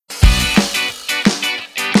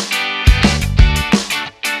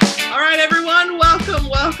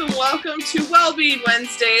to Wellbeing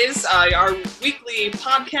Wednesdays, our weekly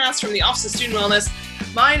podcast from the Office of Student Wellness.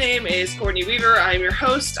 My name is Courtney Weaver. I am your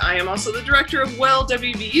host. I am also the director of Well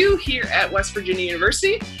WVU here at West Virginia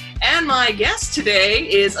University. And my guest today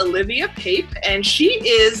is Olivia Pape, and she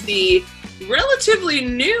is the relatively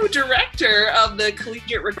new director of the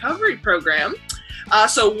Collegiate Recovery Program.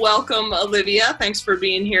 So welcome, Olivia. Thanks for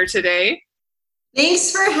being here today. Thanks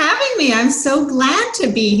for having me. I'm so glad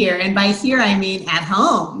to be here. And by here, I mean at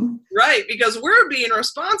home. Right, because we're being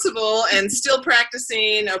responsible and still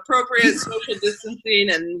practicing appropriate social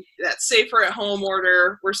distancing and that safer at home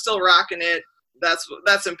order. We're still rocking it. That's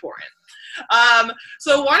important.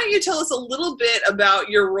 So why don't you tell us a little bit about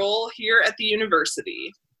your role here at the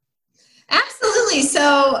university? Absolutely.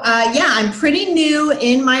 So, I'm pretty new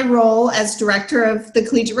in my role as director of the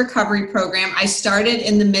Collegiate Recovery Program. I started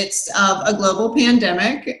in the midst of a global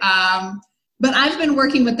pandemic, but I've been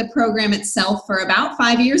working with the program itself for about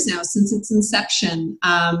 5 years now, since its inception.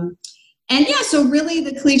 So really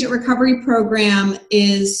the Collegiate Recovery Program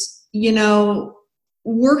is,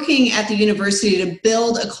 working at the university to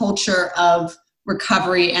build a culture of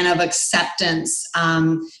recovery and of acceptance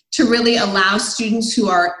to really allow students who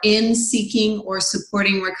are in seeking or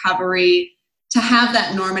supporting recovery to have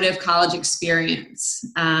that normative college experience.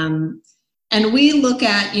 And we look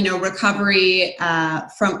at, recovery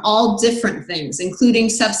from all different things, including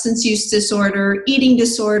substance use disorder, eating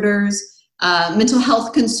disorders, mental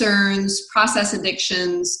health concerns, process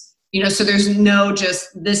addictions, so there's no just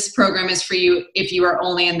this program is for you if you are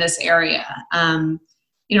only in this area.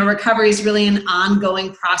 Recovery is really an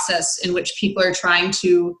ongoing process in which people are trying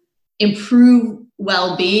to improve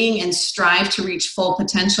well-being and strive to reach full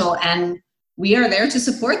potential. And we are there to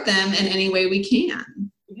support them in any way we can.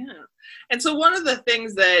 Yeah. And so one of the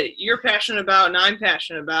things that you're passionate about and I'm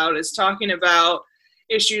passionate about is talking about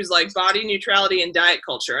issues like body neutrality and diet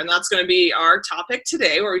culture. And that's going to be our topic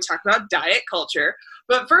today, where we talk about diet culture.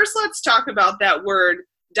 But first, let's talk about that word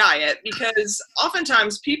diet, because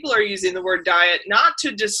oftentimes people are using the word diet not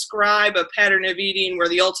to describe a pattern of eating where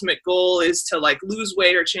the ultimate goal is to lose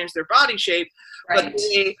weight or change their body shape, right. But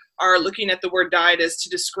they are looking at the word diet as to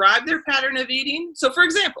describe their pattern of eating. So for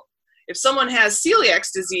example, if someone has celiac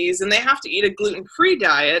disease and they have to eat a gluten-free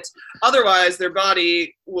diet, otherwise their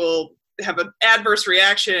body will have an adverse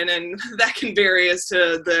reaction, and that can vary as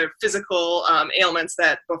to the physical ailments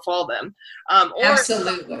that befall them.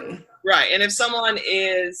 Absolutely. Right. And if someone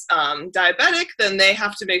is diabetic, then they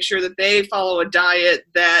have to make sure that they follow a diet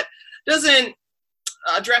that doesn't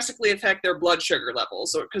drastically affect their blood sugar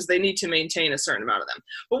levels, or because they need to maintain a certain amount of them.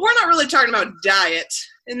 But we're not really talking about diet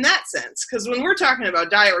in that sense, because when we're talking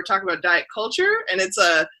about diet, we're talking about diet culture, and it's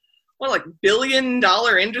a $1 billion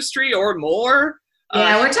industry or more.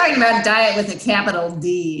 Yeah, we're talking about diet with a capital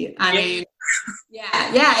D. It's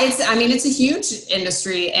a huge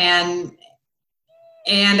industry, and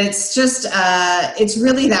it's just, it's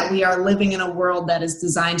really that we are living in a world that is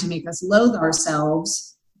designed to make us loathe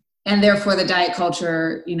ourselves. And therefore the diet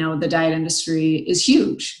culture, the diet industry is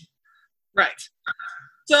huge. Right.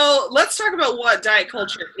 So let's talk about what diet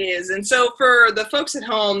culture is. And so for the folks at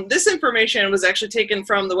home, this information was actually taken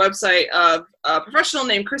from the website of a professional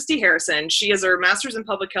named Christy Harrison. She has her master's in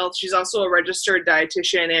public health. She's also a registered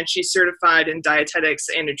dietitian, and she's certified in dietetics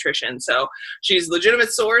and nutrition. So she's a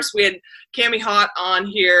legitimate source. We had Cami Hott on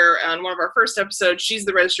here on one of our first episodes. She's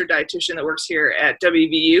the registered dietitian that works here at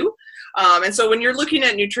WVU. And so when you're looking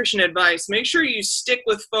at nutrition advice, make sure you stick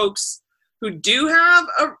with folks who do have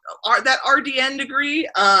that RDN degree.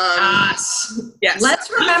 Yes. Let's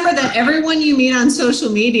remember that everyone you meet on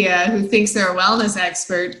social media who thinks they're a wellness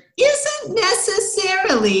expert isn't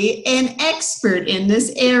necessarily an expert in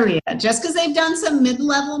this area. Just because they've done some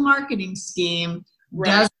mid-level marketing scheme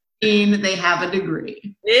doesn't mean they have a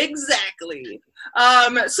degree. Exactly.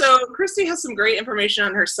 So Christy has some great information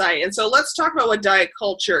on her site. And so let's talk about what diet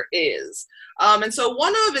culture is. And so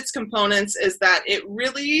one of its components is that it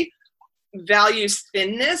really values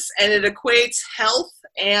thinness, and it equates health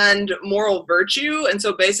and moral virtue. And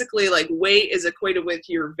so basically weight is equated with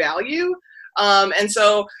your value. And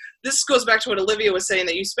so this goes back to what Olivia was saying,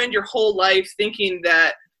 that you spend your whole life thinking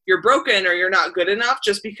that you're broken or you're not good enough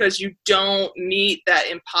just because you don't meet that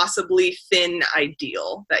impossibly thin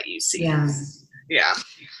ideal that you see. Yeah.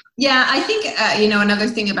 Yeah, I think, another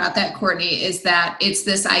thing about that, Courtney, is that it's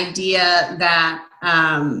this idea that,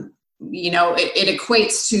 it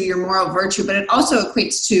equates to your moral virtue, but it also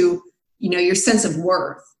equates to, your sense of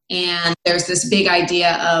worth. And there's this big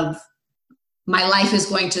idea of my life is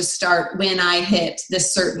going to start when I hit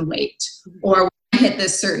this certain weight, or when I hit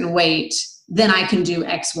this certain weight, then I can do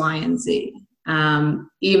X, Y, and Z.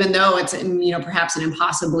 Even though it's, perhaps an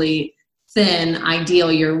impossibly thin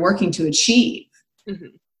ideal you're working to achieve.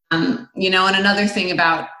 Mm-hmm. And another thing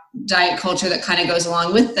about diet culture that kind of goes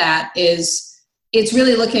along with that is it's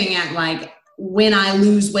really looking at like, when I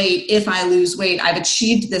lose weight, if I lose weight, I've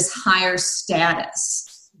achieved this higher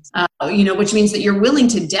status, which means that you're willing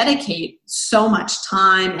to dedicate so much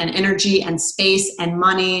time and energy and space and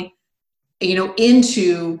money,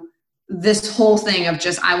 into this whole thing of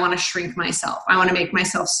just, I want to shrink myself. I want to make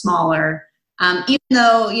myself smaller. Even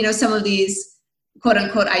though, some of these quote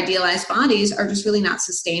unquote idealized bodies are just really not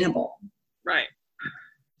sustainable. Right.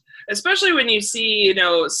 Especially when you see,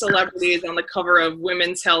 celebrities on the cover of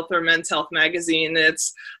Women's Health or Men's Health magazine.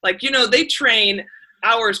 It's like, they train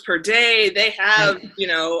hours per day. They have,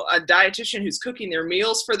 a dietitian who's cooking their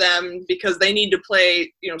meals for them because they need to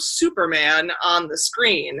play, Superman on the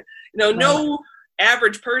screen. No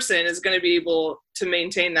average person is going to be able to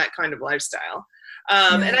maintain that kind of lifestyle.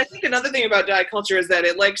 And I think another thing about diet culture is that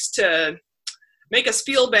it likes to make us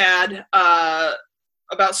feel bad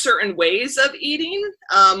about certain ways of eating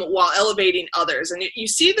while elevating others. And you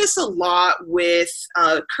see this a lot with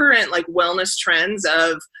current wellness trends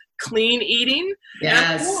of clean eating.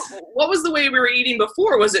 Yes. And what was the way we were eating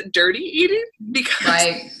before? Was it dirty eating? Because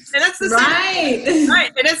right. And that's the right. Same,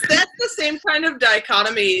 right. And that's the same kind of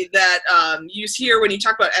dichotomy that you hear when you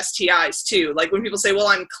talk about STIs too. Like when people say, well,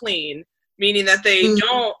 I'm clean, meaning that they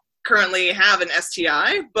don't currently have an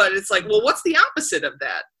STI, but it's like, well, what's the opposite of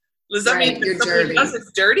that? Does that mean that something does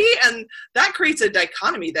it's dirty? And that creates a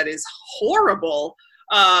dichotomy that is horrible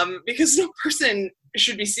because no person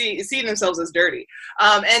should be seeing themselves as dirty.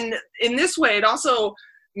 And in this way, it also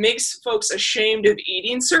makes folks ashamed of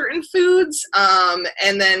eating certain foods.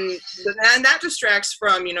 And that distracts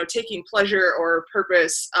from, taking pleasure or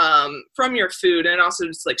purpose from your food, and also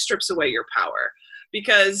just strips away your power.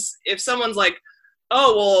 Because if someone's like,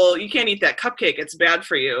 oh, well, you can't eat that cupcake, it's bad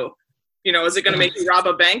for you. Is it going to make you rob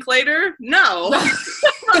a bank later? No.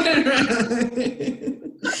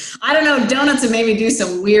 I don't know. Donuts have made me do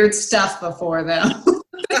some weird stuff before, though.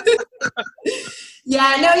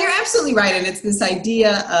 Yeah, no, you're absolutely right. And it's this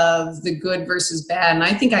idea of the good versus bad. And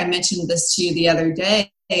I think I mentioned this to you the other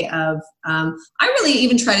day of, I really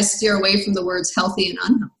even try to steer away from the words healthy and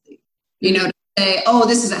unhealthy. To say, oh,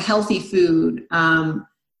 this is a healthy food.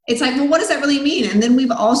 It's like, well, what does that really mean? And then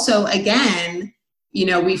we've also, again,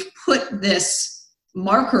 we've put this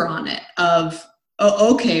marker on it of,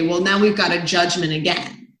 oh, okay, well, now we've got a judgment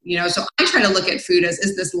again. So I try to look at food as,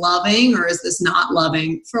 is this loving or is this not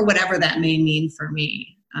loving, for whatever that may mean for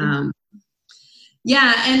me.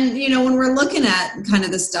 Yeah. And, when we're looking at kind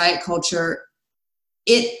of this diet culture,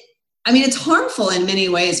 it's harmful in many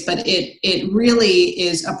ways, but it really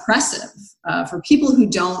is oppressive for people who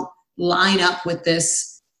don't line up with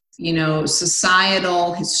this,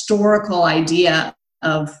 societal, historical idea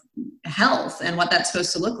of health and what that's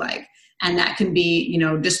supposed to look like. And that can be,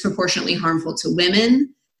 disproportionately harmful to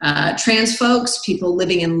women, trans folks, people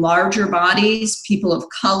living in larger bodies, people of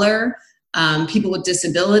color, people with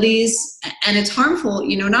disabilities. And it's harmful,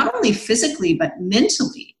 not only physically, but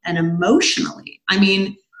mentally and emotionally. I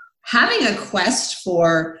mean, having a quest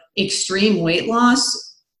for extreme weight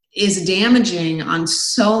loss is damaging on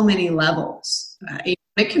so many levels.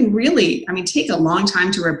 It can really, take a long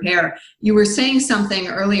time to repair. You were saying something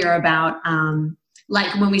earlier about,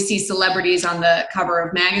 when we see celebrities on the cover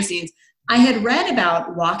of magazines. I had read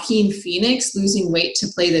about Joaquin Phoenix losing weight to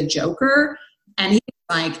play the Joker, and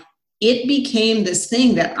it became this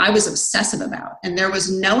thing that I was obsessive about, and there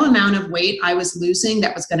was no amount of weight I was losing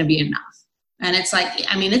that was going to be enough. And it's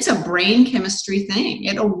it's a brain chemistry thing.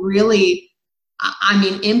 It'll really,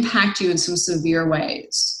 impact you in some severe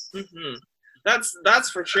ways. Mm-hmm. That's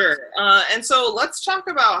for sure. And so let's talk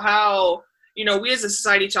about how, we as a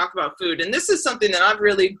society talk about food. And this is something that I've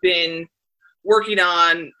really been working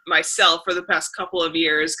on myself for the past couple of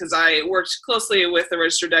years, because I worked closely with a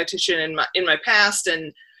registered dietitian in my past.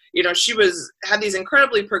 And, she had these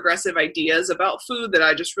incredibly progressive ideas about food that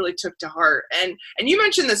I just really took to heart. And you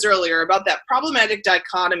mentioned this earlier about that problematic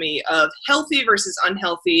dichotomy of healthy versus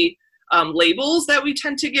unhealthy labels that we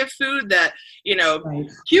tend to give food, that, right.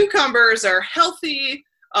 Cucumbers are healthy,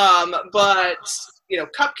 but,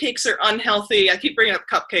 cupcakes are unhealthy. I keep bringing up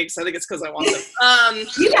cupcakes. I think it's because I want them.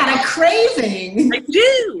 You got a craving. I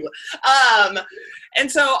do.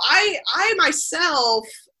 And so I myself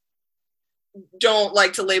don't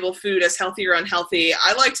like to label food as healthy or unhealthy.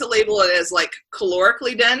 I like to label it as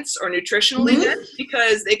calorically dense or nutritionally dense,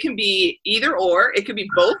 because it can be either or. It could be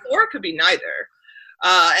both, or it could be neither.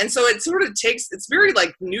 And so it sort of it's very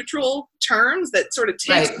neutral terms that sort of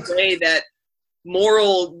takes away that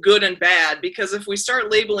moral good and bad, because if we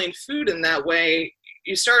start labeling food in that way,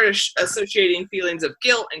 you start associating feelings of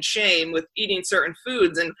guilt and shame with eating certain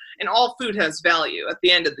foods, and all food has value at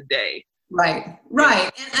the end of the day. Right.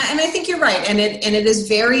 And I think you're right. And it is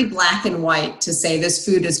very black and white to say this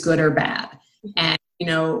food is good or bad. And,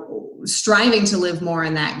 striving to live more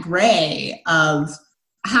in that gray of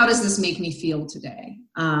how does this make me feel today?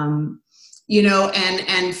 And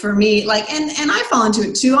for me, and I fall into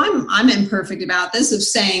it too. I'm imperfect about this of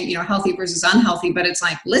saying, healthy versus unhealthy, but it's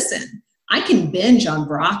like, listen, I can binge on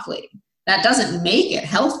broccoli. That doesn't make it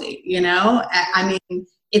healthy. I mean,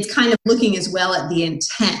 it's kind of looking as well at the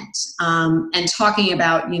intent, and talking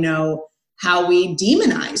about, how we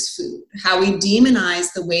demonize food, how we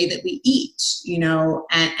demonize the way that we eat,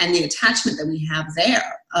 and the attachment that we have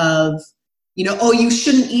there of, oh, you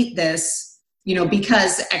shouldn't eat this,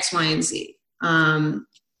 because X, Y, and Z. And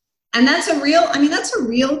that's a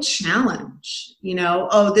real challenge,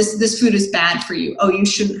 oh, this food is bad for you. Oh, you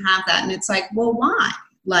shouldn't have that. And it's like, well, why?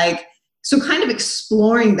 So kind of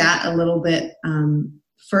exploring that a little bit,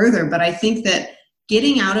 further. But I think that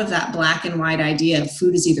getting out of that black and white idea of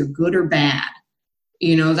food is either good or bad,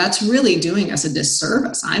 that's really doing us a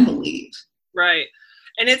disservice, I believe. Right.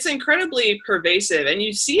 And it's incredibly pervasive, and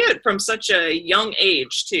you see it from such a young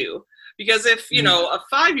age too. Because if, a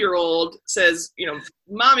 5-year-old says,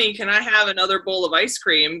 Mommy, can I have another bowl of ice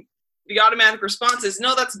cream? The automatic response is,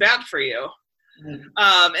 no, that's bad for you.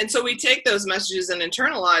 And so we take those messages and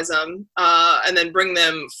internalize them, and then bring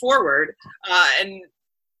them forward. And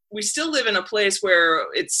we still live in a place where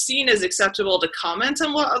it's seen as acceptable to comment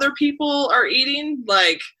on what other people are eating.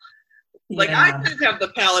 I kind of have the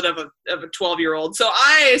palate of a 12-year-old. So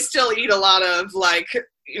I still eat a lot of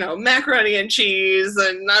macaroni and cheese,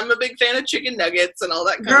 and I'm a big fan of chicken nuggets and all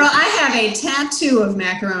that kind Girl, of stuff. I have a tattoo of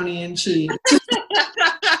macaroni and cheese. That's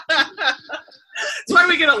why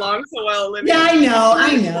we get along so well, Olivia. Yeah,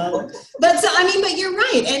 I know. But but you're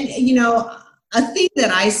right. And, a thing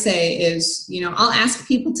that I say is, I'll ask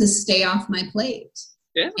people to stay off my plate.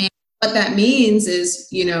 Yeah. And what that means is,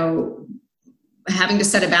 having to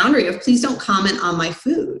set a boundary of please don't comment on my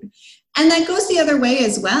food. And that goes the other way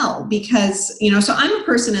as well, because, so I'm a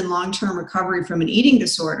person in long-term recovery from an eating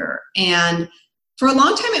disorder. And for a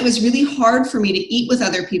long time, it was really hard for me to eat with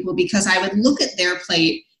other people because I would look at their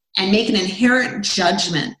plate and make an inherent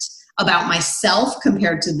judgment about myself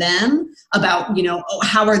compared to them, about,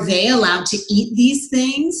 how are they allowed to eat these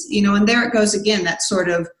things? And there it goes again, that sort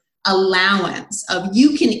of allowance of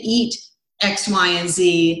you can eat X, Y, and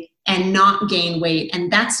Z and not gain weight.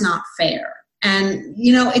 And that's not fair. And,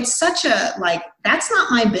 it's such that's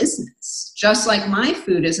not my business. Just like my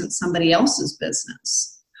food isn't somebody else's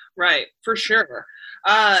business. Right, for sure.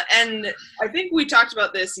 And I think we talked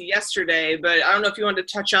about this yesterday, but I don't know if you wanted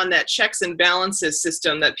to touch on that checks and balances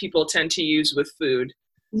system that people tend to use with food.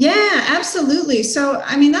 Yeah, absolutely. So,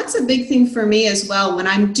 that's a big thing for me as well when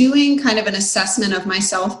I'm doing kind of an assessment of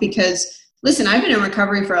myself, because listen, I've been in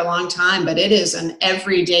recovery for a long time, but it is an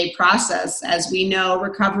everyday process. As we know,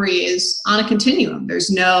 recovery is on a continuum. There's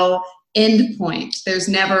no end point. There's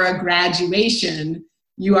never a graduation.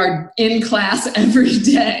 You are in class every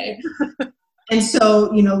day. And so,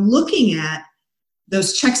 looking at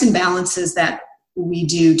those checks and balances that we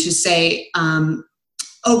do to say,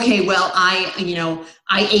 okay, well, I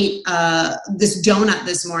ate this donut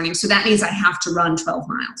this morning, so that means I have to run 12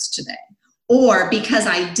 miles today. Or because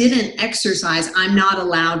I didn't exercise, I'm not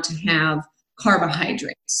allowed to have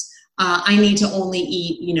carbohydrates. I need to only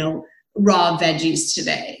eat, raw veggies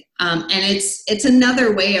today. And it's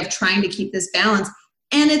another way of trying to keep this balance.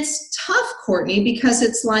 And it's tough, Courtney, because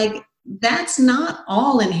it's that's not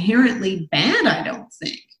all inherently bad, I don't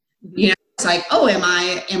think. Mm-hmm. It's like, oh, am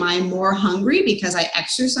I more hungry because I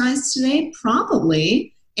exercised today?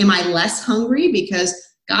 Probably. Am I less hungry because,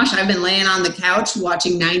 gosh, I've been laying on the couch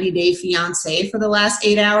watching 90 Day Fiancé for the last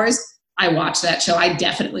 8 hours? I watched that show. I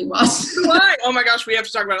definitely watched it. Why? Oh my gosh, we have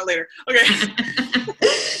to talk about it later. Okay.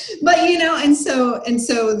 But, and so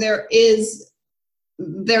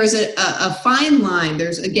there's a fine line.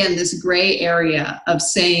 There's, again, this gray area of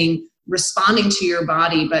saying, responding to your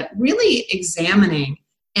body, but really examining,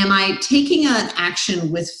 am I taking an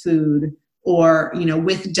action with food or,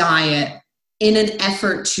 with diet in an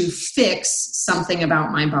effort to fix something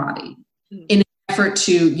about my body, in an effort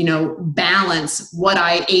to, balance what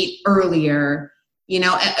I ate earlier,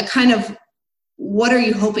 a kind of, what are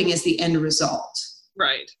you hoping is the end result?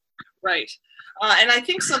 Right. And I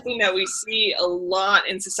think something that we see a lot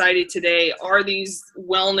in society today are these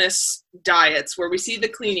wellness diets where we see the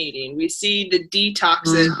clean eating, we see the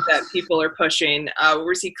detoxes that people are pushing,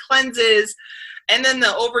 we see cleanses, and then the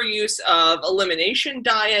overuse of elimination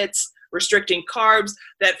diets, restricting carbs,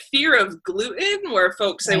 that fear of gluten, where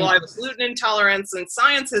folks say, well, I have a gluten intolerance, and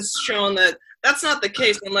science has shown that that's not the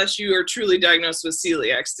case unless you are truly diagnosed with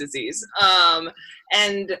celiac disease.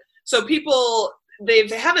 And so people, they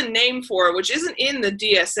have a name for it, which isn't in the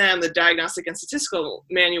DSM, the Diagnostic and Statistical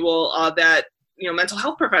Manual, that mental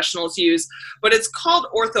health professionals use, but it's called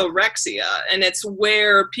orthorexia, and it's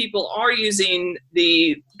where people are using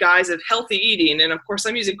the guise of healthy eating, and of course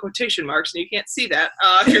I'm using quotation marks, and you can't see that.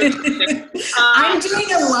 I'm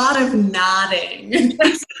doing a lot of nodding.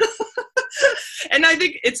 And I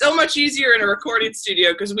think it's so much easier in a recording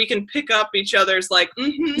studio because we can pick up each other's a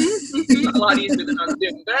lot easier than on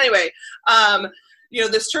Zoom. But anyway,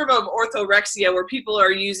 this term of orthorexia, where people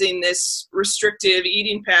are using this restrictive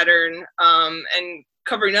eating pattern and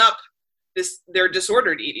covering up their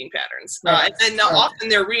disordered eating patterns. Right. And then often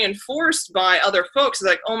they're reinforced by other folks.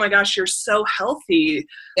 Like, oh my gosh, you're so healthy.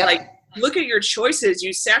 Yep. Like, look at your choices.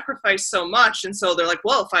 You sacrifice so much. And so they're like,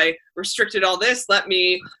 well, if I restricted all this, let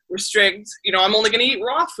me restrict, I'm only going to eat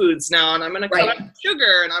raw foods now, and I'm going to cut out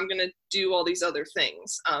sugar, and I'm going to do all these other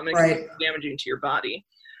things. And it's damaging to your body.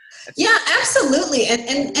 Yeah, absolutely.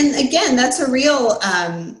 And again, that's a real,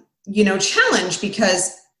 challenge,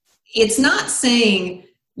 because it's not saying,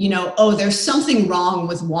 oh, there's something wrong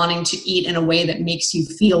with wanting to eat in a way that makes you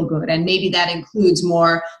feel good. And maybe that includes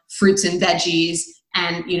more fruits and veggies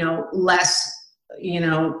and, less,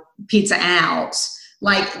 pizza out.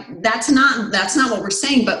 Like, that's not what we're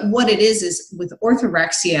saying. But what it is with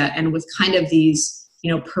orthorexia and with kind of these,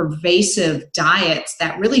 pervasive diets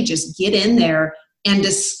that really just get in there and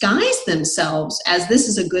disguise themselves as this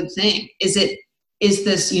is a good thing, is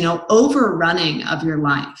this, overrunning of your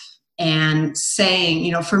life and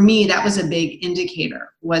saying, for me, that was a big indicator,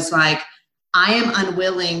 was like, I am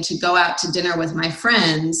unwilling to go out to dinner with my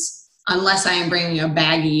friends unless I am bringing a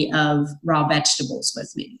baggie of raw vegetables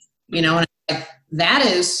with me, and I'm like, that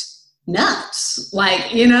is nuts.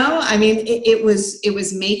 Like, it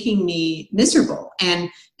was making me miserable. And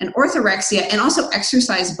orthorexia and also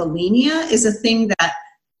exercise bulimia is a thing that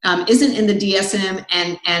isn't in the DSM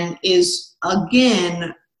and is,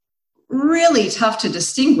 again, really tough to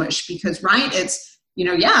distinguish because, it's,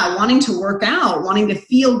 wanting to work out, wanting to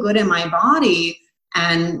feel good in my body.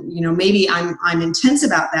 And, maybe I'm intense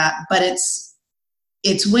about that, but it's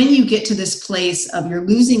when you get to this place of you're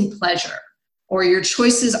losing pleasure, or your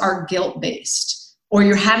choices are guilt-based, or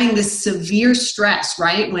you're having this severe stress,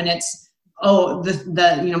 right? When it's, oh,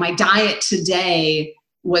 my diet today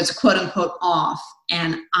was quote unquote off,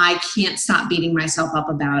 and I can't stop beating myself up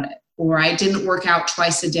about it. Or I didn't work out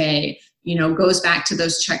twice a day, goes back to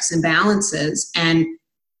those checks and balances. And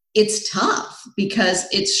it's tough because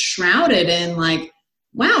it's shrouded in like,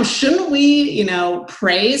 wow, shouldn't we,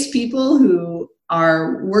 praise people who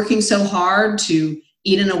are working so hard to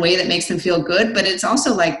eat in a way that makes them feel good? But it's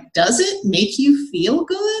also like, does it make you feel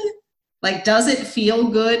good? Like, does it feel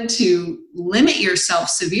good to limit yourself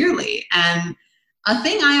severely? And a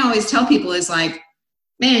thing I always tell people is like,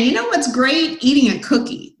 man, what's great? Eating a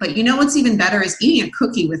cookie. But what's even better is eating a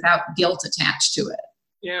cookie without guilt attached to it.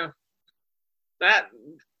 Yeah,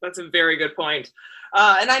 that's a very good point.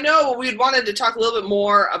 And I know we'd wanted to talk a little bit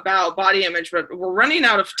more about body image, but we're running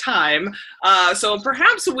out of time. So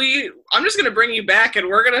perhaps I'm just going to bring you back, and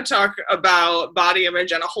we're going to talk about body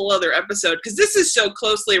image on a whole other episode, because this is so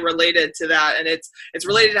closely related to that. And it's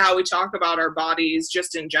related to how we talk about our bodies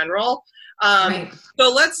just in general. So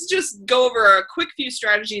let's just go over a quick few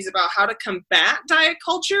strategies about how to combat diet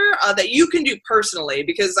culture that you can do personally,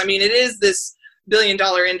 because it is this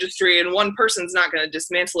billion-dollar industry, and one person's not going to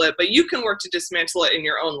dismantle it, but you can work to dismantle it in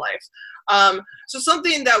your own life. So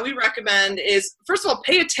something that we recommend is, first of all,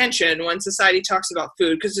 pay attention when society talks about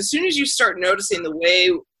food, because as soon as you start noticing the way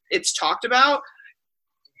it's talked about,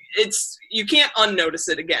 you can't unnotice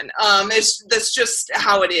it again. That's just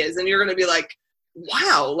how it is, and you're going to be like,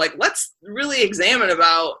 wow, like, let's really examine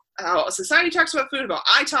about how society talks about food, about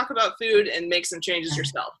I talk about food, and make some changes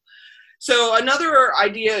yourself. So another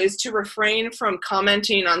idea is to refrain from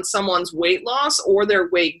commenting on someone's weight loss or their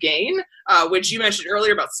weight gain, which you mentioned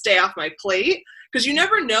earlier about stay off my plate, because you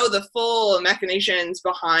never know the full machinations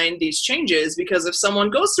behind these changes. Because if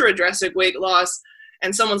someone goes through a drastic weight loss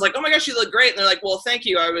and someone's like, oh my gosh, you look great, and they're like, well, thank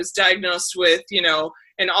you, I was diagnosed with,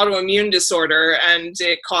 an autoimmune disorder, and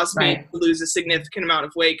it caused me to lose a significant amount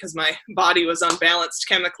of weight because my body was unbalanced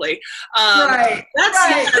chemically. That's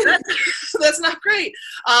not great.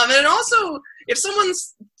 And also, if someone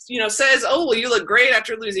says, oh, well, you look great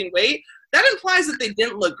after losing weight, that implies that they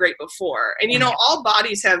didn't look great before. And all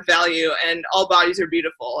bodies have value, and all bodies are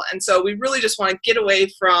beautiful. And so we really just want to get away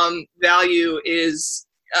from value is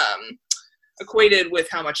equated with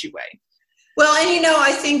how much you weigh. Well, and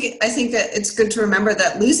I think that it's good to remember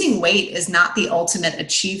that losing weight is not the ultimate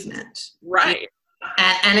achievement. Right.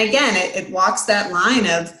 And again, it walks that line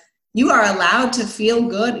of, you are allowed to feel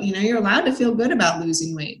good. You're allowed to feel good about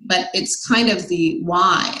losing weight, but it's kind of the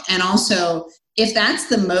why. And also, if that's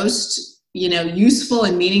the most, useful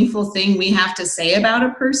and meaningful thing we have to say about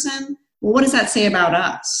a person, well, what does that say about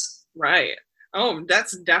us? Right. Oh,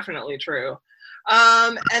 that's definitely true.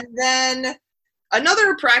 And then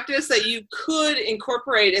another practice that you could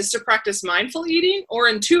incorporate is to practice mindful eating or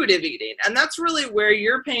intuitive eating. And that's really where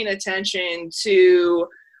you're paying attention to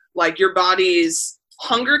like your body's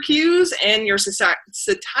hunger cues and your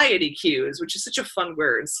satiety cues, which is such a fun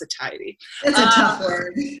word, satiety. It's a tough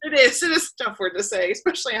word. It is a tough word to say,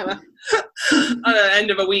 especially on the end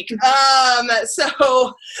of a week.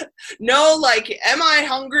 So no, like, am I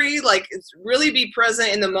hungry? Like, really be present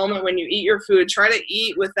in the moment when you eat your food. Try to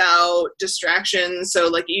eat without distractions. So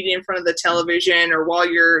like eating in front of the television or while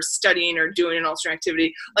you're studying or doing an alternate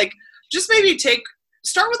activity, like just maybe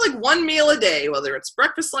start with like one meal a day, whether it's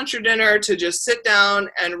breakfast, lunch, or dinner, to just sit down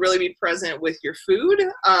and really be present with your food,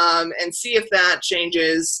 and see if that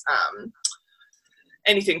changes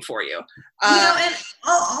anything for you. And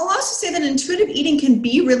I'll also say that intuitive eating can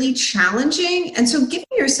be really challenging. And so giving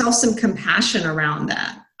yourself some compassion around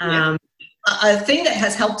that. A thing that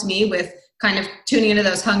has helped me with kind of tuning into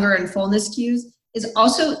those hunger and fullness cues is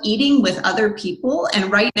also eating with other people.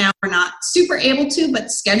 And right now we're not super able to, but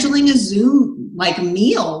scheduling a Zoom like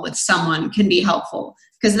meal with someone can be helpful,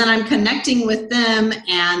 because then I'm connecting with them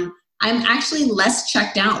and I'm actually less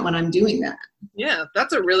checked out when I'm doing that. Yeah,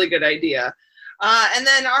 that's a really good idea. And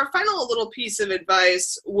then our final little piece of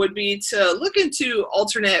advice would be to look into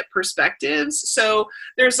alternate perspectives. So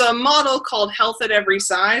there's a model called Health at Every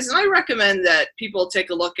Size, and I recommend that people take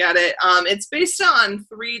a look at it. It's based on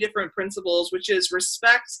 3 different principles, which is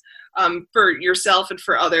respect for yourself and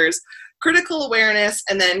for others, critical awareness,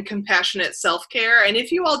 and then compassionate self-care. And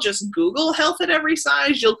if you all just Google Health at Every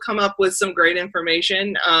Size, you'll come up with some great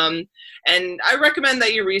information. And I recommend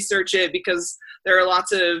that you research it, because there are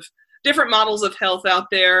lots of different models of health out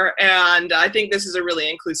there, and I think this is a really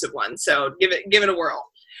inclusive one. So give it a whirl.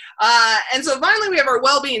 And so finally, we have our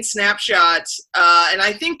well-being snapshot, and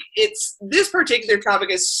I think this particular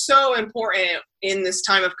topic is so important in this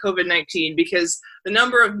time of COVID-19, because the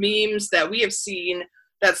number of memes that we have seen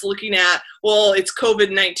that's looking at, well, it's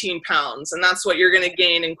COVID-19 pounds, and that's what you're going to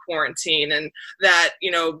gain in quarantine, and that,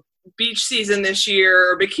 beach season this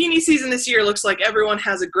year, or bikini season this year, looks like everyone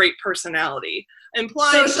has a great personality.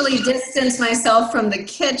 Socially distance myself from the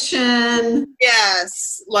kitchen.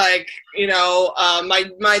 Yes, like,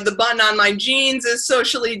 the button on my jeans is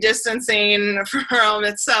socially distancing from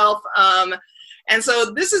itself. And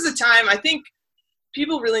so this is a time I think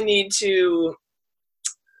people really need to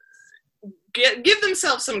give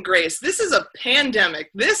themselves some grace. This is a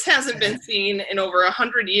pandemic. This hasn't been seen in over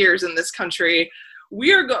 100 years in this country.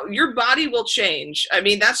 Your body will change. I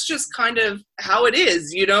mean, that's just kind of how it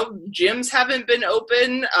is. Gyms haven't been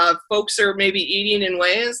open. Folks are maybe eating in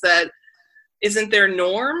ways that isn't their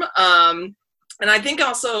norm. And I think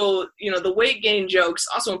also, the weight gain jokes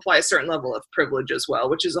also imply a certain level of privilege as well,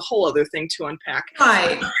 which is a whole other thing to unpack.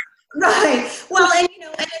 Right. Well, and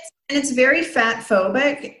it's very fat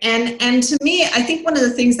phobic. And to me, I think one of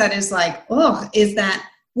the things that is like, is that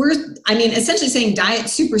essentially saying diet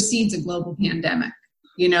supersedes a global pandemic.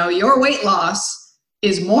 Your weight loss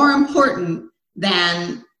is more important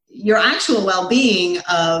than your actual well-being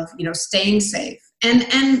of, staying safe. And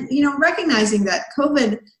recognizing that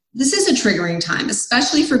COVID, this is a triggering time,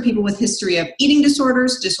 especially for people with history of eating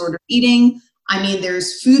disorders, disordered eating. I mean,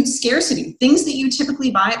 there's food scarcity. Things that you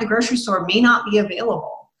typically buy at the grocery store may not be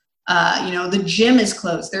available. The gym is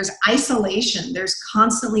closed. There's isolation. There's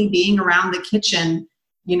constantly being around the kitchen,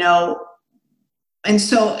 And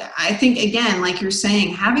so I think, again, like you're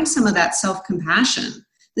saying, having some of that self-compassion,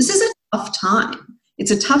 this is a tough time.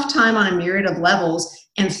 It's a tough time on a myriad of levels,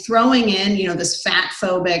 and throwing in, this fat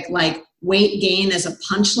phobic, like weight gain as a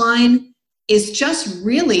punchline is just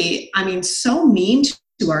really, so mean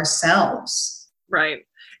to ourselves. Right.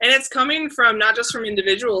 And it's coming from not just from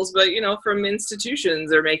individuals, but, from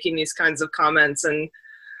institutions are making these kinds of comments, and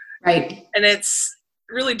right. And it's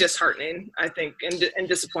really disheartening, I think, and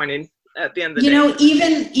disappointing at the end of the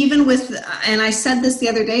day. Even with, and I said this the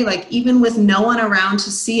other day, like even with no one around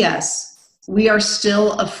to see us, we are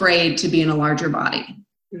still afraid to be in a larger body.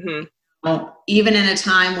 Mm-hmm. Well, even in a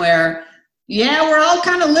time where, we're all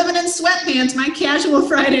kind of living in sweatpants. My casual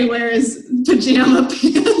Friday wear is pajama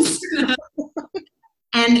pants.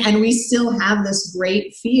 And we still have this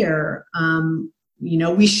great fear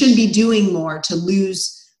we should be doing more to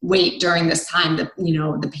lose weight during this time,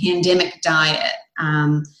 the pandemic diet.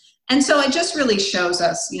 And so it just really shows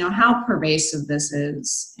us, how pervasive this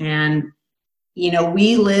is. And,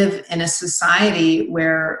 we live in a society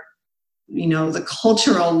where, the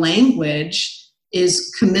cultural language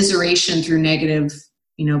is commiseration through negative,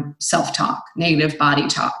 self-talk, negative body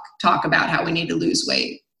talk about how we need to lose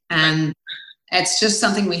weight. And it's just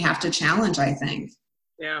something we have to challenge, I think.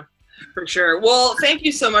 Yeah, for sure. Well, thank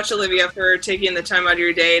you so much, Olivia, for taking the time out of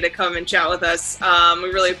your day to come and chat with us. We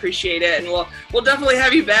really appreciate it. And we'll definitely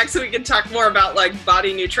have you back so we can talk more about like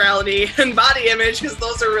body neutrality and body image, because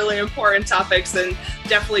those are really important topics and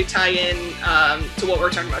definitely tie in to what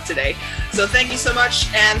we're talking about today. So thank you so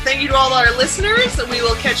much. And thank you to all our listeners. We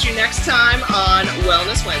will catch you next time on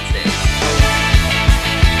Wellness Wednesdays.